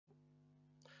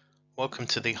Welcome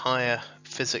to the higher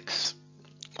physics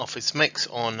office mix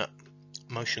on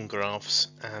motion graphs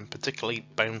and particularly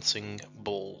bouncing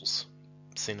balls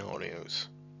scenarios.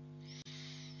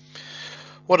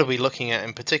 What are we looking at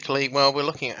in particular? Well, we're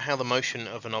looking at how the motion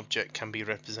of an object can be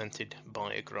represented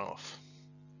by a graph,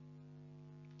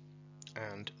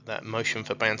 and that motion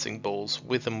for bouncing balls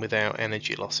with and without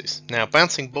energy losses. Now,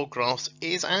 bouncing ball graphs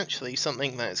is actually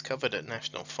something that is covered at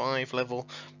National 5 level,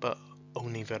 but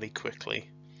only very quickly,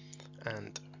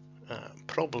 and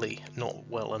probably not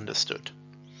well understood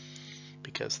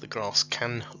because the graphs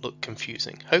can look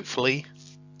confusing. Hopefully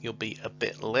you'll be a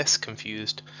bit less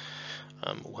confused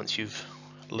once you've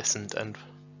listened and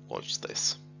watched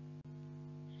this.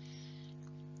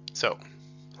 So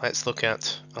let's look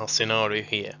at our scenario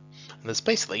here. And there's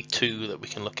basically two that we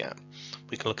can look at.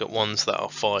 We can look at ones that are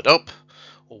fired up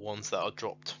or ones that are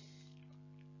dropped.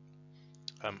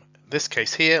 This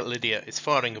case here, Lydia is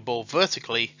firing a ball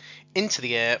vertically into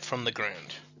the air from the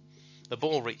ground. The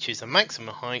ball reaches a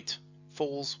maximum height,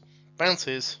 falls,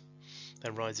 bounces,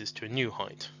 then rises to a new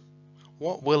height.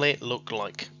 What will it look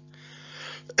like?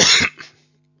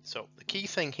 So the key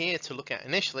thing here to look at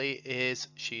initially is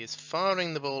she is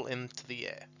firing the ball into the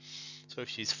air. So if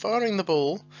she's firing the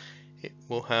ball, it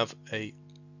will have a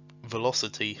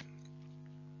velocity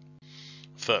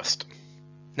first.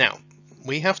 Now,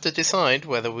 we have to decide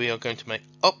whether we are going to make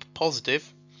up positive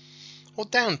or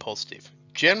down positive.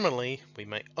 Generally, we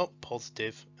make up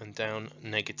positive and down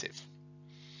negative.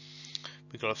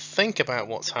 We've got to think about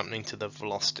what's happening to the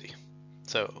velocity.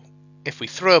 So if we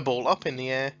throw a ball up in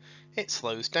the air, it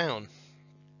slows down.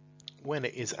 When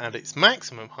it is at its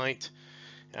maximum height,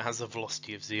 it has a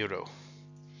velocity of 0.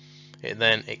 It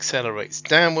then accelerates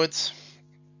downwards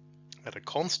at a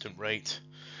constant rate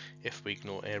if we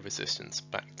ignore air resistance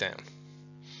back down.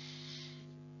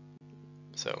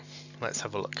 So let's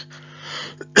have a look.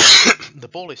 The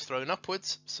ball is thrown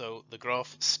upwards, so the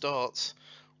graph starts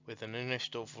with an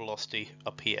initial velocity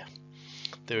up here.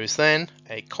 There is then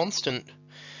a constant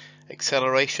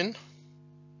acceleration,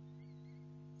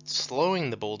 slowing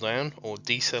the ball down, or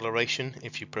deceleration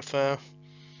if you prefer,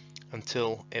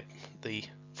 until the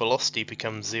velocity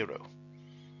becomes 0.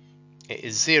 It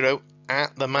is 0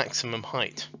 at the maximum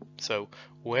height. So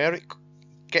where it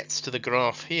gets to the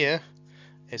graph here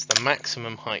is the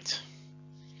maximum height.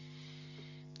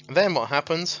 Then what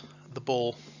happens? The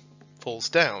ball falls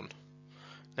down.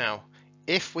 Now,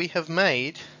 if we have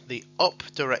made the up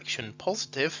direction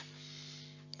positive,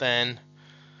 then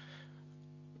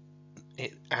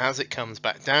as it comes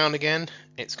back down again,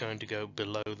 it's going to go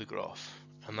below the graph,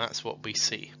 and that's what we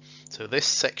see. So this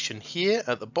section here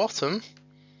at the bottom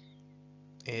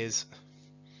is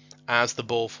as the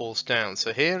ball falls down.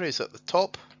 So here is at the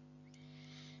top.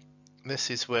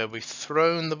 This is where we've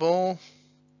thrown the ball.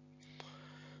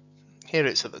 Here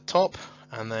it's at the top,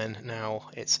 and then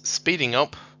now it's speeding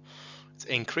up, it's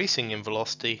increasing in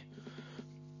velocity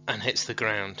and hits the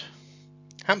ground.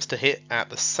 Happens to hit at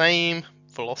the same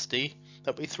velocity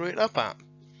that we threw it up at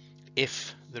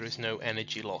if there is no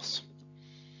energy loss,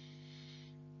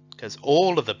 because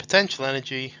all of the potential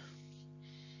energy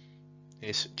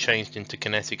is changed into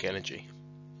kinetic energy.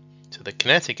 So the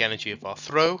kinetic energy of our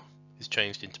throw is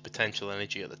changed into potential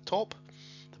energy at the top.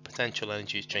 The potential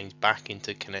energy is changed back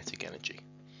into kinetic energy.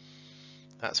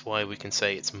 That's why we can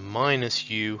say it's minus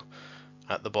u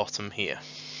at the bottom here.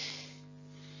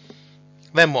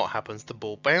 Then what happens? The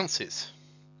ball bounces.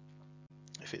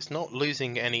 If it's not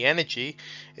losing any energy,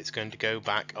 it's going to go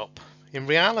back up. In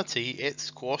reality, it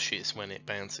squashes when it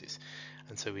bounces,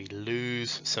 and so we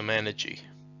lose some energy.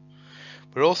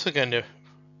 We're also going to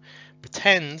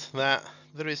pretend that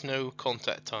there is no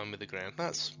contact time with the ground.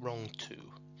 That's wrong too,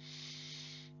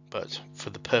 but for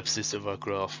the purposes of our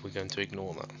graph, we're going to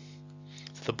ignore that.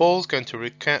 So the ball's going to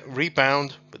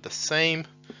rebound with the same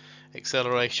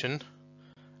acceleration,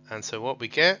 and so what we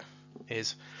get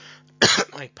is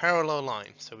a parallel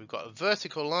line. So we've got a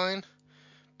vertical line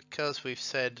because we've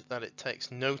said that it takes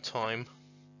no time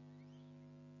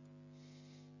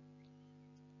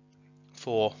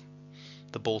for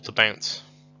the ball to bounce.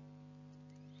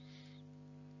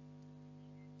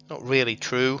 Not really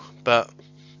true, but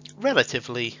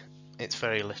relatively it's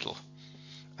very little.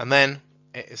 And then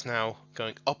it is now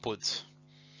going upwards.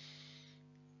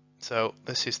 So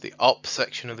this is the up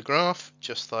section of the graph,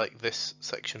 just like this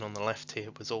section on the left here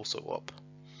was also up.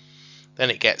 Then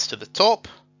it gets to the top,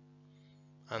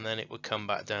 and then it would come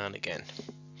back down again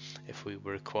if we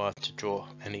were required to draw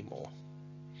any more.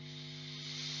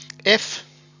 If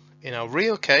in our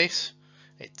real case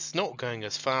it's not going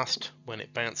as fast when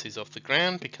it bounces off the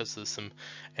ground because there's some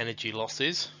energy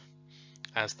losses,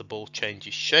 as the ball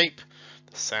changes shape,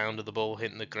 the sound of the ball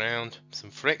hitting the ground,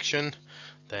 some friction,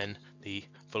 then the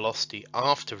velocity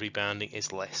after rebounding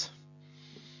is less.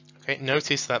 Okay,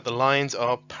 notice that the lines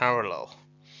are parallel.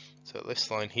 So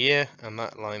this line here and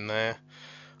that line there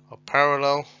are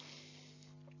parallel.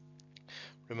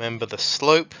 Remember, the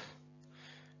slope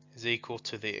is equal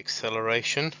to the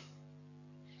acceleration,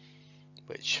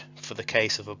 which for the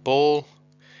case of a ball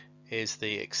is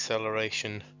the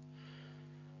acceleration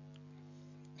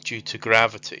due to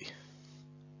gravity.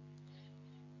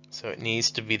 So it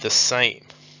needs to be the same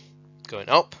going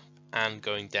up and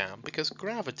going down because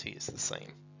gravity is the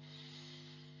same.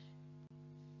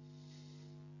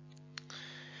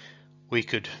 We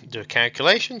could do a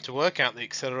calculation to work out the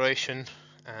acceleration,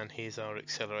 and here's our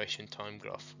acceleration time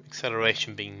graph.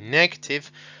 Acceleration being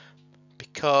negative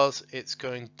because it's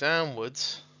going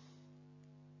downwards,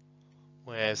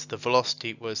 whereas the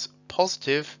velocity was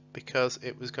positive because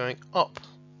it was going up,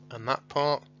 and that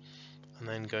part, and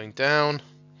then going down,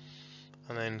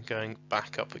 and then going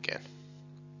back up again.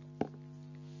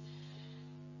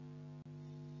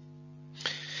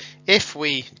 If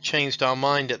we changed our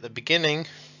mind at the beginning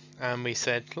and we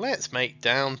said let's make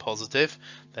down positive,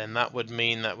 then that would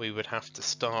mean that we would have to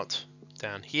start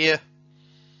down here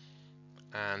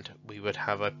and we would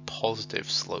have a positive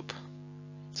slope.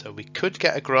 So we could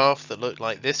get a graph that looked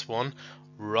like this one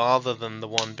rather than the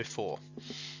one before.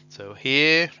 So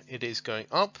here it is going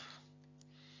up.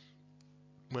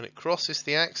 When it crosses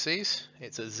the axis,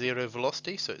 it's at zero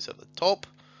velocity, so it's at the top,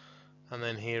 and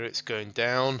then here it's going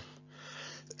down,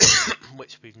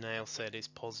 which we've now said is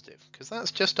positive, because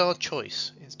that's just our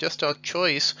choice. It's just our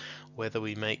choice whether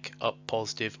we make up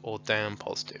positive or down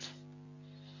positive.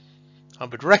 I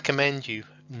would recommend you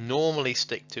normally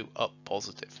stick to up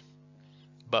positive,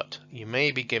 but you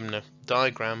may be given a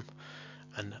diagram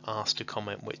and asked to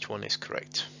comment which one is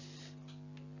correct.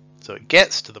 So it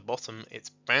gets to the bottom, it's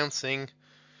bouncing,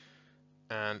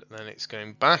 and then it's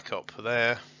going back up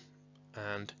there,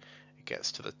 and it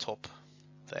gets to the top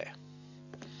there.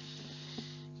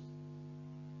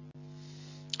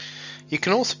 You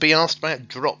can also be asked about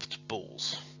dropped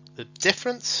balls. The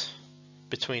difference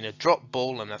between a dropped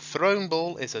ball and a thrown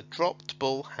ball is a dropped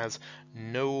ball has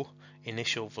no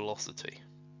initial velocity.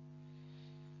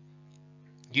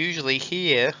 Usually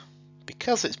here,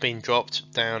 because it's been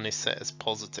dropped, down is set as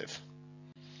positive.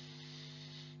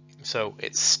 So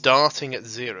it's starting at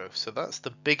zero, so that's the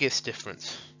biggest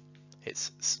difference.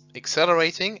 It's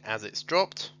accelerating as it's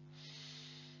dropped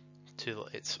to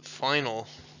its final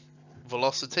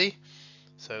velocity,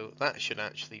 so that should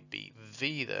actually be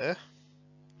v there,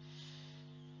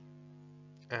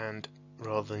 and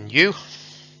rather than u,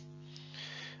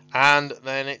 and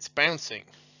then it's bouncing.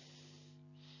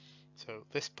 So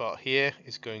this part here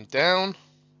is going down,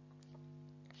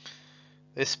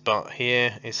 this part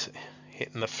here is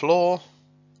hitting the floor,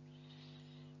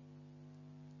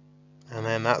 and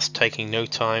then that's taking no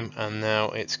time, and now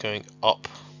it's going up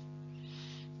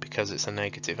because it's a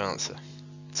negative answer.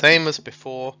 Same as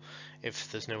before, if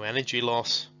there's no energy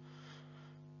loss,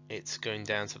 it's going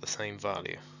down to the same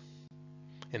value.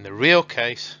 In the real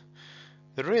case,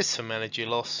 there is some energy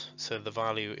loss, so the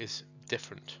value is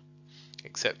different,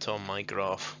 except on my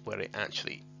graph where it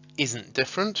actually isn't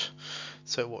different.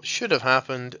 So what should have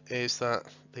happened is that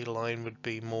the line would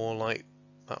be more like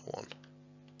that one.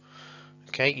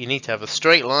 Okay, you need to have a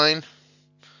straight line,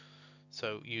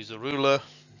 so use a ruler,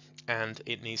 and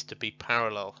it needs to be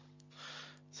parallel.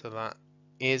 So that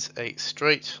is a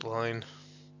straight line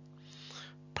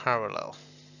parallel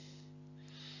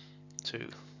to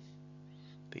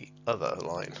the other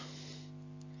line.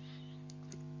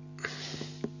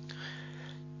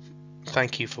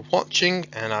 Thank you for watching,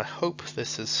 and I hope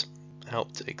this has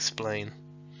helped explain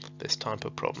this type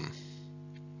of problem.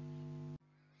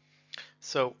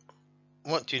 So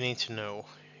what do you need to know?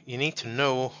 You need to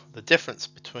know the difference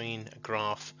between a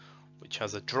graph which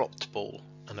has a dropped ball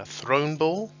and a thrown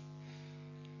ball,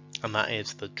 and that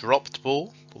is the dropped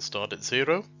ball will start at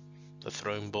zero, the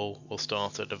thrown ball will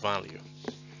start at a value.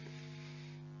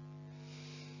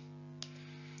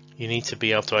 You need to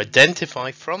be able to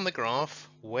identify from the graph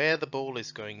where the ball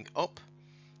is going up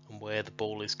and where the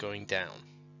ball is going down.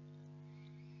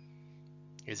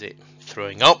 Is it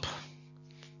throwing up?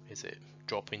 Is it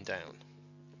dropping down?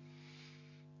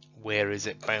 Where is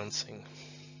it bouncing?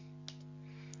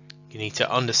 You need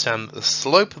to understand that the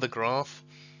slope of the graph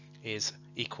is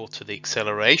equal to the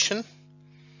acceleration.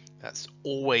 That's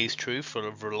always true for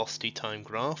a velocity time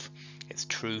graph. It's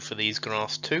true for these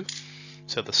graphs too.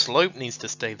 So the slope needs to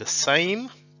stay the same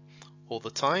all the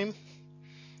time,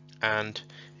 and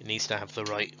it needs to have the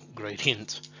right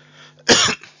gradient.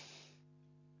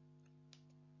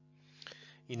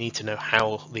 You need to know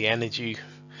how the energy,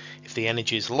 if the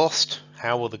energy is lost,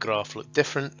 how will the graph look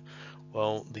different?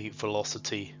 Well, the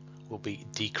velocity will be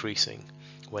decreasing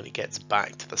when it gets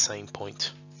back to the same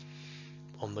point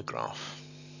on the graph.